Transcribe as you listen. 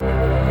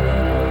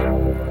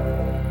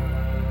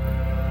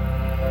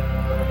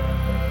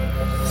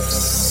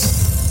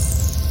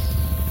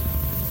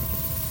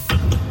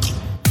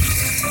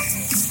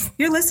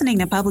You're listening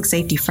to Public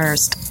Safety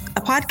First,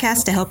 a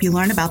podcast to help you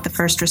learn about the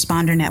First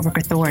Responder Network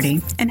Authority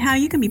and how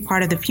you can be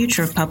part of the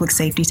future of public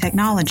safety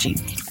technology.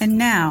 And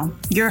now,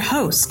 your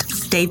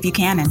host, Dave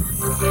Buchanan.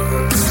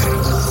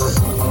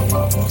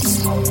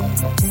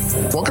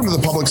 Welcome to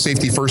the Public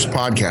Safety First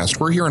podcast.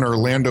 We're here in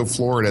Orlando,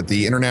 Florida at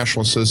the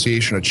International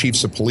Association of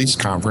Chiefs of Police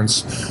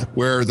Conference,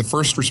 where the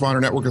First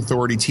Responder Network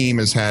Authority team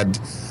has had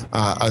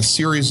a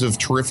series of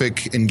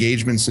terrific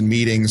engagements and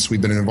meetings.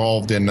 We've been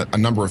involved in a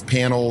number of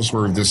panels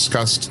where we've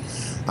discussed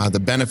the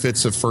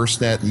benefits of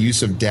FirstNet, the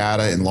use of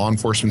data in law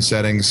enforcement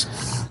settings.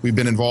 We've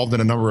been involved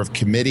in a number of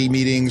committee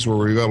meetings where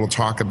we've been able to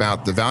talk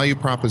about the value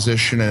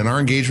proposition and our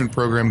engagement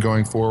program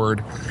going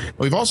forward.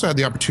 We've also had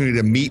the opportunity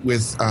to meet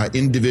with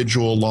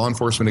individual law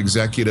enforcement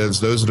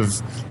executives, those that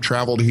have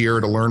traveled here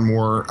to learn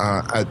more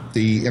at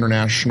the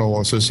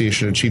International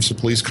Association of Chiefs of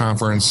Police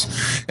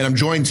Conference. And I'm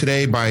joined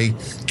today by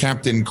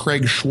Captain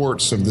Craig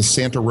Schwartz of the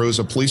Santa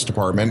Rosa Police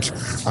Department.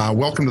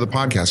 Welcome to the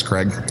podcast,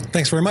 Craig.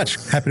 Thanks very much.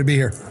 Happy to be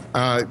here.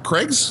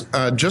 Craig's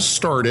just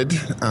started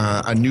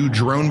a new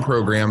drone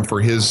program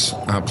for his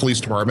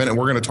police department, and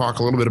we're going to talk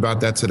a little bit about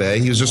that today.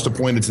 He was just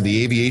appointed to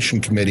the Aviation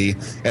Committee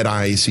at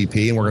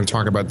IACP, and we're going to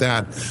talk about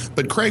that.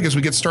 But Craig, as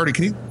we get started,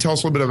 can you tell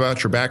us a little bit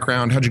about your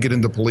background? How'd you get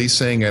into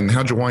policing, and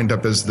how'd you wind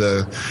up as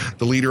the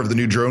leader of the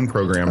new drone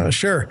program?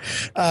 Sure.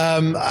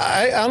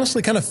 I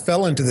honestly kind of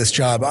fell into this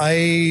job.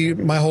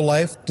 My whole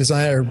life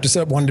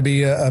wanted to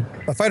be a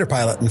fighter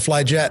pilot and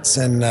fly jets,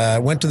 and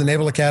went to the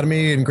Naval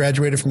Academy and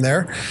graduated from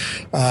there.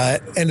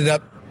 Ended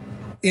up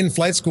in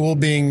flight school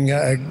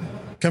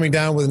coming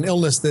down with an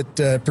illness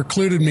that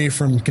precluded me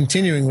from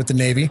continuing with the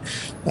Navy,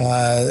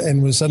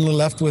 and was suddenly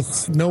left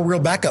with no real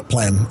backup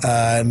plan.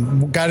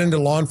 Got into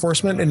law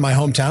enforcement in my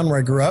hometown where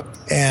I grew up,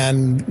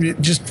 and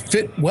it just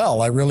fit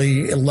well. I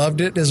really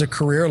loved it as a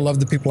career, loved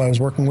the people I was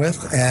working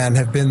with, and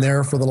have been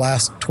there for the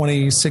last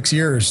 26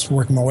 years,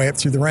 working my way up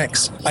through the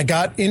ranks.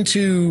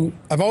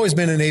 I've always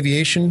been an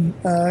aviation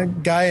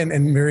guy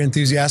and very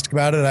enthusiastic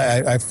about it.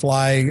 I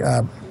fly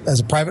as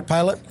a private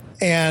pilot,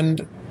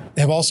 and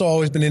have also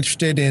always been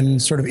interested in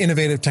sort of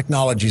innovative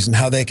technologies and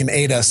how they can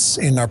aid us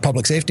in our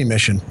public safety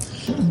mission.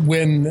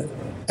 When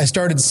I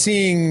started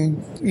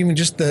seeing even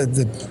just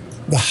the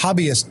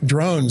hobbyist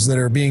drones that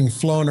are being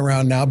flown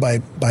around now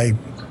by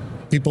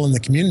people in the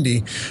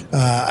community,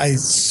 I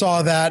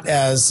saw that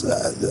as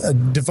a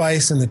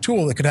device and a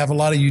tool that could have a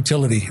lot of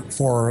utility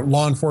for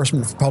law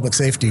enforcement, for public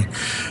safety.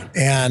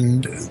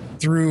 And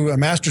through a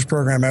master's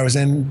program I was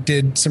in,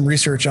 did some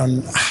research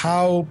on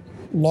how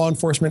law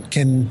enforcement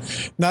can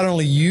not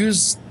only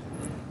use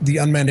the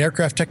unmanned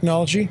aircraft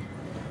technology,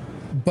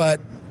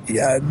 but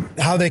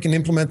how they can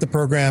implement the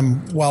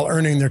program while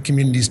earning their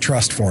community's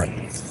trust for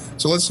it.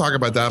 So let's talk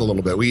about that a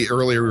little bit.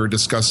 Earlier we were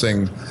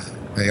discussing,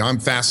 I'm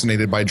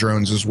fascinated by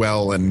drones as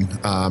well, and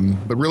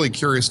but really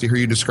curious to hear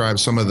you describe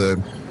some of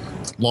the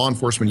law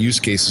enforcement use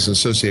cases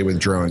associated with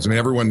drones. I mean,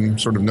 everyone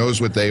sort of knows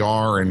what they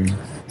are and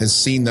has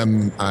seen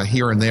them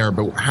here and there,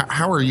 but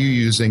how are you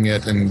using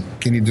it, and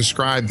can you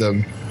describe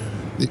the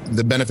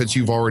benefits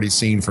you've already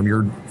seen from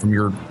your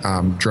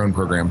drone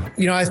program?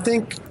 I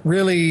think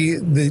really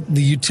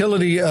the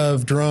utility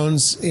of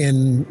drones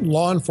in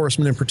law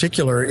enforcement in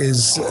particular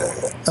is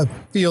a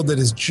field that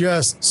is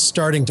just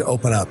starting to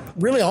open up.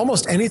 Really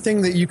almost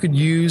anything that you could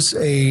use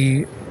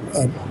a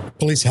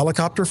police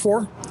helicopter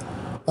for,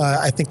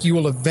 I think you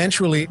will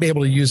eventually be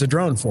able to use a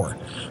drone for,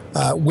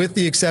 with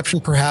the exception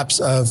perhaps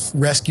of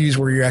rescues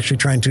where you're actually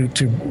trying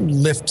to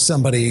lift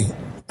somebody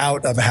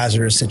out of a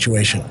hazardous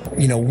situation.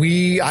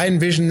 I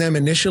envisioned them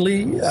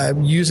initially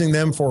using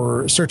them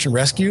for search and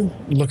rescue,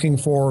 looking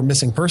for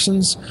missing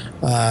persons,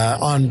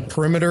 on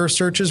perimeter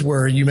searches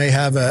where you may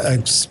have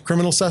a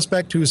criminal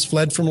suspect who has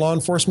fled from law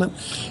enforcement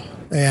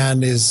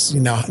and is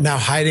now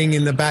hiding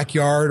in the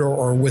backyard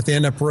or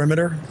within a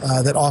perimeter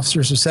that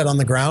officers have set on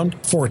the ground.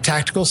 For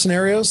tactical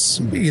scenarios,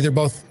 either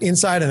both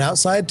inside and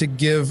outside, to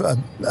give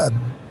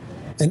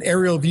an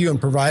aerial view and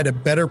provide a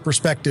better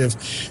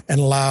perspective and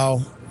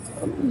allow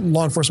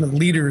law enforcement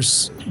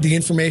leaders the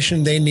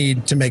information they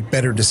need to make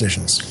better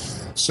decisions.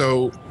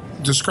 So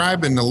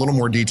describe in a little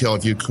more detail,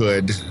 if you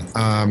could.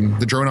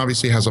 The drone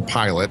obviously has a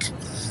pilot.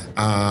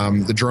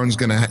 The drone's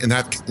going to, in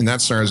that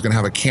scenario, is going to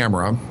have a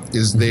camera.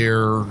 Is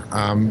there,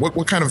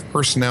 what kind of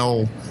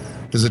personnel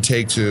does it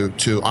take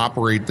to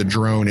operate the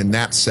drone in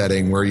that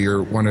setting where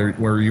you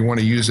want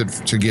to use it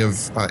to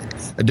give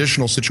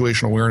additional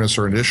situational awareness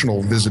or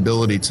additional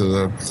visibility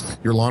to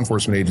your law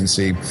enforcement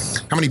agency?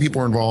 How many people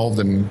are involved,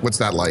 and what's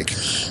that like?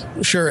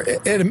 Sure.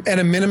 At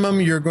a minimum,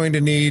 you're going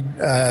to need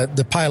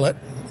the pilot,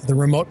 the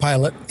remote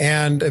pilot,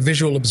 and a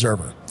visual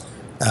observer.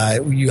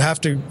 You have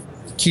to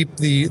keep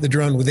the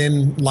drone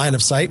within line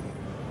of sight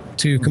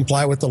to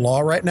comply with the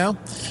law right now.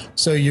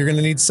 So you're going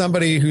to need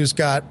somebody who's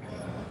got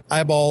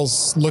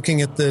eyeballs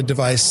looking at the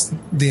device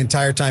the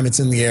entire time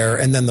it's in the air,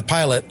 and then the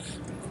pilot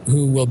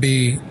who will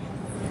be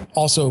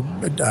also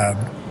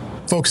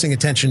focusing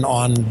attention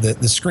on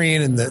the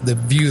screen and the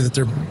view that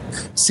they're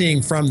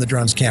seeing from the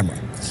drone's camera.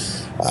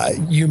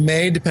 You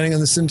may, depending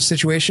on the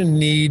situation,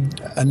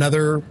 need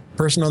another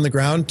person on the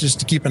ground just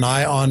to keep an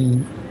eye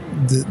on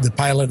the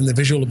pilot and the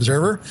visual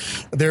observer.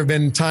 There have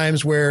been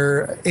times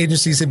where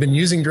agencies have been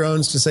using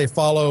drones to, say,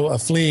 follow a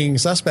fleeing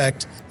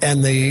suspect,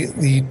 and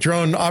the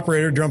drone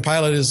operator, drone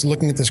pilot, is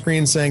looking at the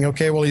screen saying,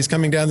 okay, well, he's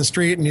coming down the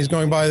street and he's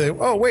going by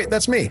oh, wait,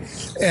 that's me.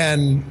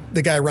 And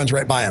the guy runs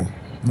right by him.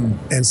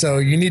 And so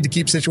you need to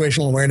keep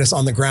situational awareness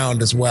on the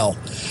ground as well.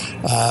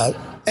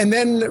 And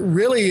then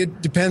really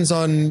it depends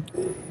on,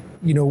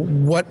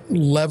 what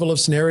level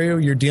of scenario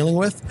you're dealing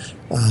with.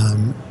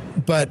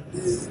 But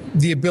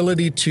the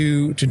ability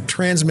to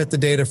transmit the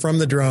data from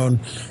the drone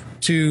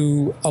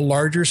to a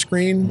larger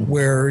screen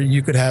where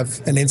you could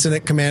have an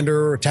incident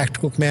commander or a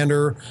tactical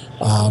commander,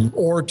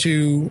 or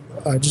to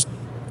just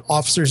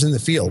officers in the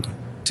field,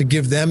 to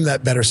give them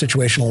that better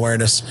situational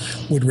awareness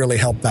would really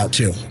help out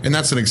too. And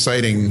that's an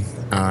exciting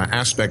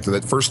aspect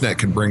that FirstNet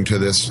can bring to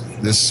this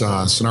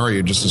scenario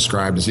you just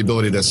described, is the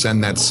ability to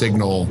send that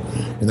signal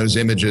and those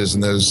images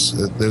and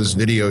those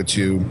video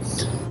to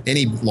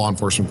any law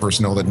enforcement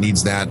personnel that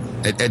needs that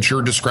at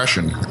your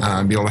discretion.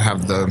 Be able to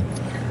have the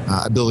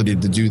ability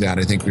to do that,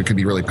 I think it could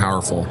be really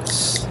powerful.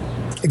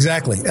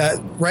 Exactly.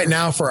 Right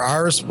now for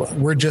ours,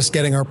 we're just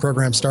getting our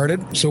program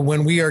started. So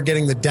when we are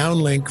getting the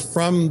downlink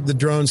from the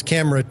drone's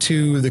camera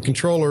to the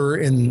controller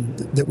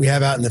that we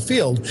have out in the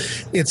field,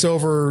 it's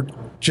over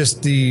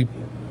just the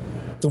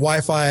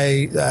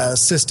Wi-Fi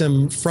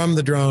system from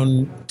the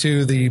drone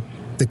to the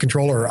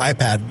controller or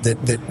iPad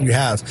that you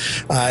have.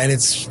 And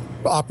it's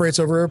operates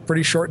over a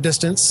pretty short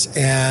distance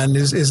and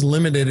is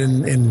limited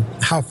in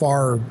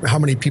how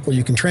many people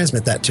you can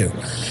transmit that to.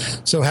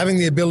 So having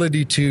the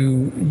ability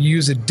to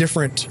use a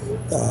different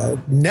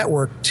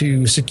network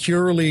to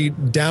securely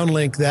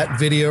downlink that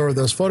video or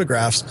those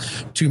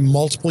photographs to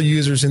multiple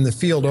users in the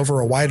field over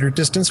a wider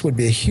distance would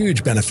be a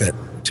huge benefit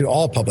to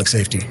all public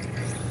safety.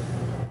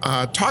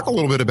 Talk a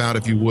little bit about,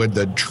 if you would,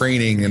 the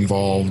training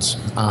involved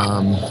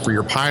for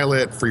your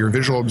pilot, for your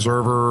visual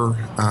observer.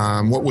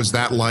 What was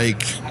that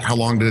like? How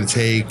long did it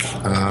take?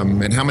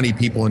 And how many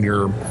people in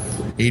your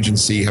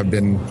agency have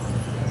been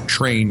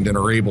trained and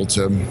are able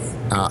to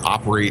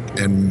operate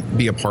and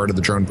be a part of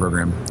the drone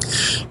program?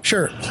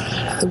 Sure.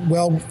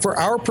 Well, for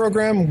our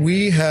program,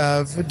 we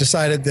have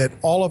decided that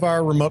all of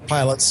our remote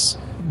pilots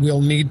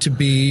will need to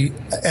be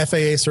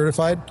FAA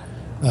certified.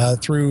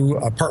 Through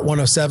Part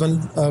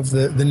 107 of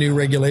the new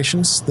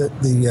regulations that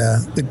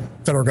the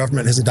federal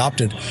government has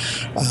adopted.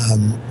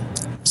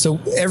 So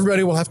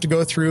everybody will have to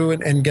go through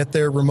and get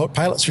their remote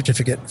pilot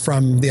certificate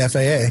from the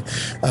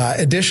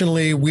FAA.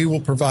 Additionally, we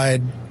will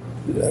provide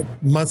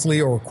monthly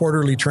or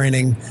quarterly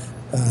training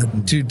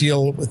to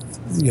deal with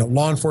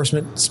law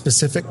enforcement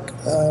specific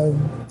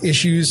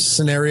issues,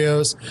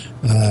 scenarios,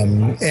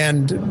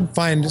 and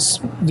find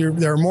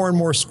there are more and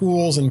more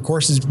schools and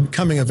courses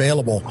becoming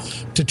available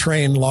to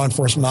train law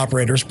enforcement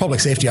operators, public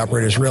safety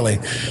operators really,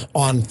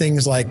 on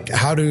things like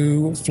how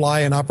to fly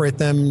and operate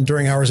them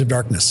during hours of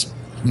darkness,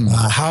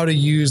 how to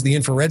use the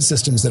infrared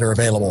systems that are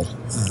available,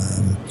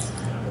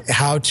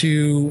 how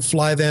to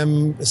fly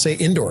them, say,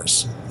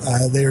 indoors.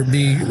 They would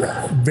be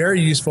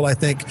very useful, I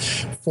think,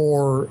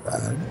 for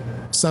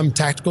some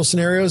tactical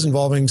scenarios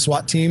involving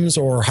SWAT teams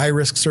or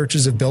high-risk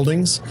searches of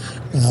buildings,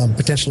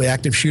 potentially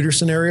active shooter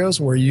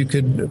scenarios where you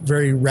could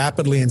very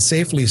rapidly and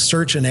safely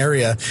search an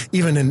area,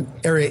 even an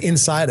area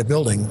inside a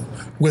building,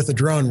 with a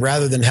drone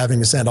rather than having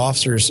to send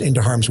officers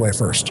into harm's way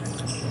first.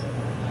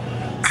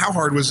 How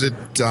hard was it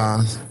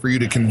for you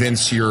to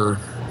convince your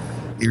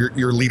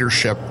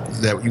leadership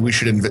that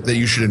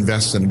you should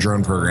invest in a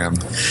drone program?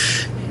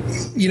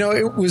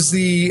 It was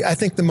I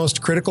think the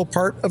most critical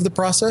part of the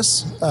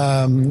process,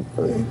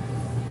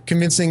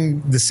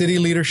 convincing the city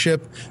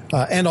leadership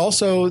and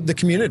also the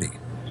community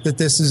that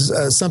this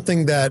is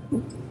something that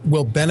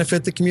will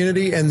benefit the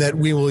community and that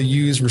we will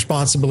use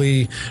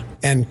responsibly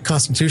and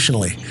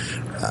constitutionally.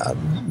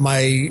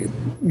 My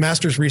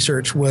master's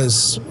research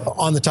was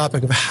on the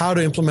topic of how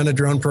to implement a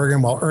drone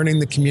program while earning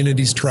the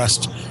community's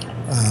trust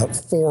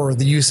for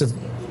the use of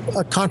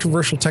a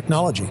controversial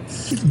technology.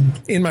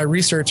 In my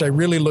research, I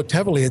really looked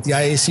heavily at the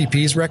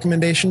IACP's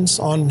recommendations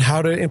on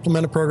how to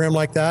implement a program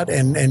like that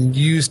and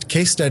used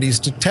case studies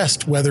to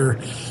test whether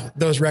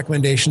those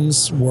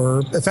recommendations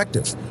were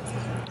effective.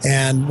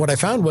 And what I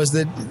found was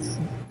that,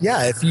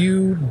 if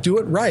you do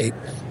it right,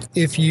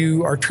 if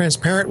you are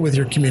transparent with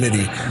your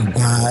community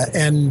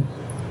and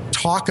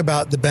talk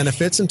about the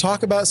benefits and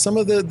talk about some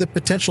of the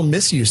potential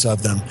misuse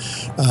of them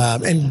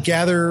and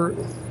gather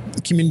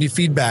community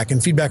feedback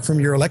and feedback from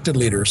your elected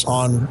leaders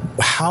on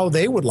how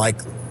they would like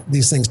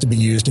these things to be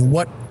used and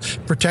what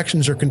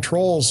protections or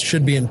controls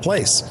should be in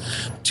place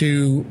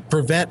to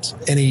prevent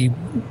any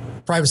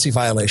privacy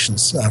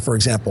violations, for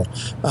example,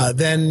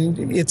 then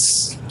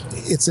it's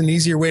an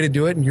easier way to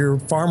do it, and you're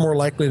far more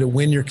likely to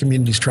win your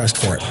community's trust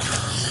for it.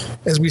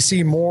 As we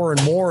see more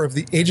and more of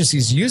the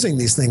agencies using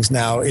these things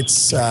now,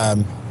 it's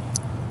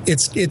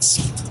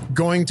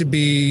going to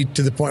be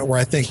to the point where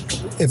I think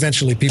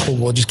eventually people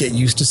will just get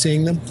used to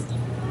seeing them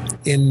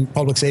in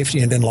public safety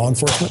and in law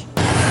enforcement.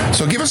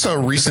 So give us a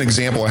recent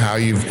example of how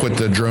you've put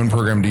the drone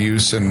program to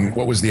use and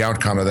what was the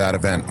outcome of that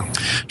event.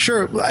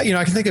 Sure. I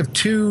can think of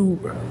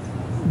two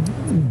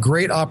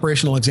great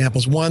operational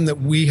examples, one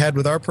that we had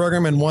with our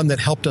program and one that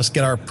helped us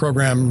get our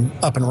program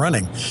up and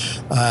running.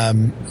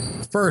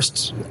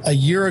 First, a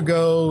year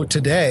ago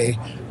today,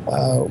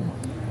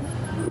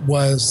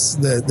 was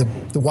the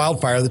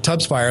wildfire, the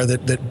Tubbs fire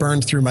that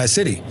burned through my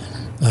city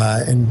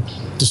and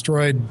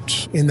destroyed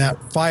in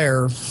that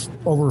fire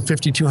over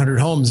 5,200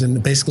 homes in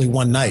basically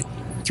one night,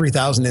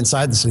 3,000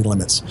 inside the city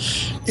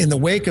limits. In the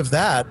wake of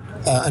that,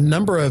 a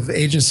number of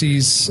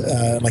agencies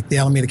like the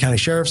Alameda County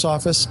Sheriff's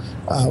Office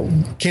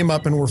came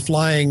up and were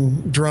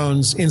flying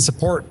drones in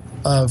support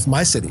of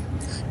my city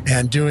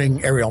and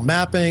doing aerial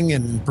mapping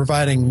and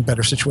providing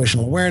better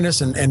situational awareness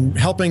and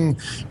helping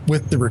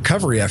with the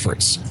recovery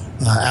efforts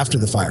after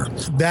the fire.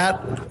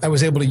 That I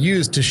was able to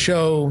use to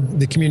show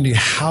the community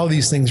how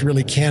these things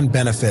really can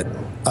benefit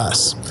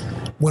us.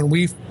 When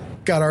we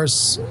got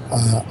ours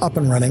up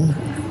and running,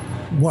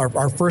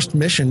 our first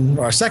mission,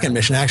 or our second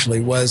mission actually,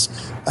 was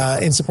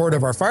in support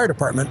of our fire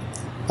department.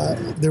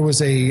 There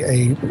was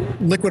a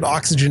liquid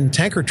oxygen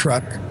tanker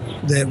truck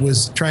that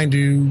was trying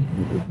to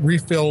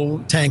refill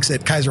tanks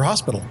at Kaiser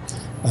Hospital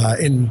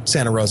in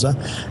Santa Rosa.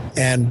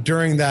 And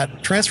during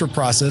that transfer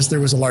process, there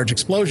was a large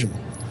explosion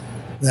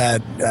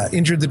that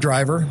injured the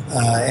driver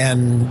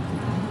and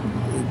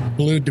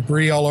blew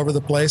debris all over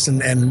the place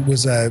and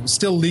was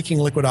still leaking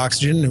liquid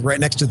oxygen right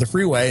next to the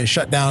freeway and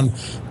shut down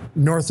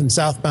north and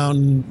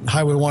southbound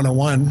Highway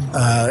 101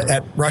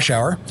 at rush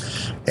hour.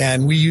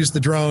 And we used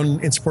the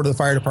drone in support of the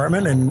fire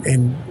department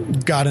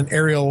and got an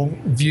aerial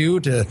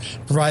view to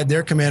provide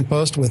their command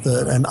post with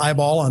an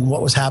eyeball on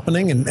what was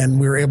happening. And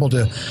we were able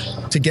to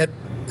get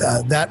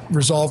that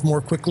resolved more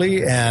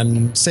quickly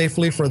and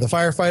safely for the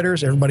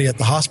firefighters, everybody at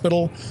the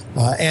hospital,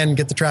 and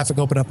get the traffic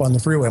open up on the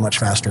freeway much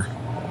faster.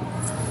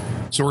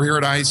 So we're here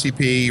at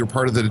IACP. You're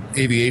part of the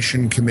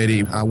aviation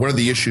committee. What are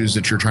the issues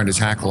that you're trying to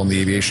tackle in the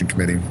aviation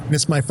committee?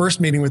 It's my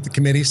first meeting with the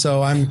committee,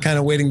 so I'm kind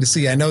of waiting to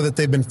see. I know that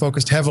they've been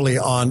focused heavily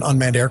on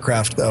unmanned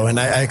aircraft, though, and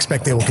I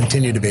expect they will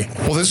continue to be.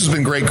 Well, this has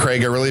been great,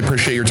 Craig. I really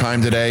appreciate your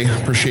time today.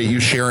 Appreciate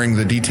you sharing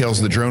the details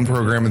of the drone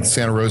program at the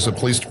Santa Rosa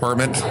Police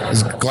Department. I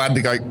was glad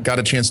to got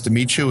a chance to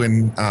meet you,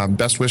 and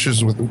best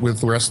wishes with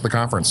the rest of the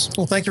conference.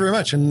 Well, thank you very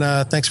much, and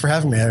thanks for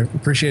having me. I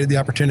appreciated the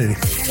opportunity.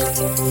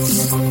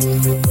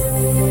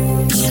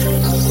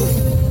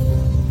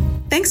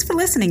 Thanks for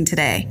listening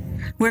today.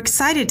 We're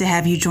excited to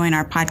have you join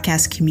our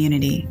podcast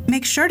community.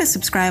 Make sure to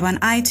subscribe on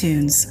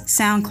iTunes,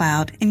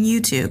 SoundCloud, and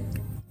YouTube.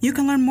 You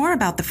can learn more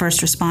about the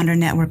First Responder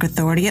Network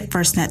Authority at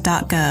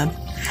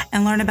FirstNet.gov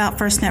and learn about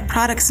FirstNet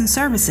products and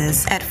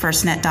services at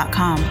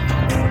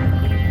FirstNet.com.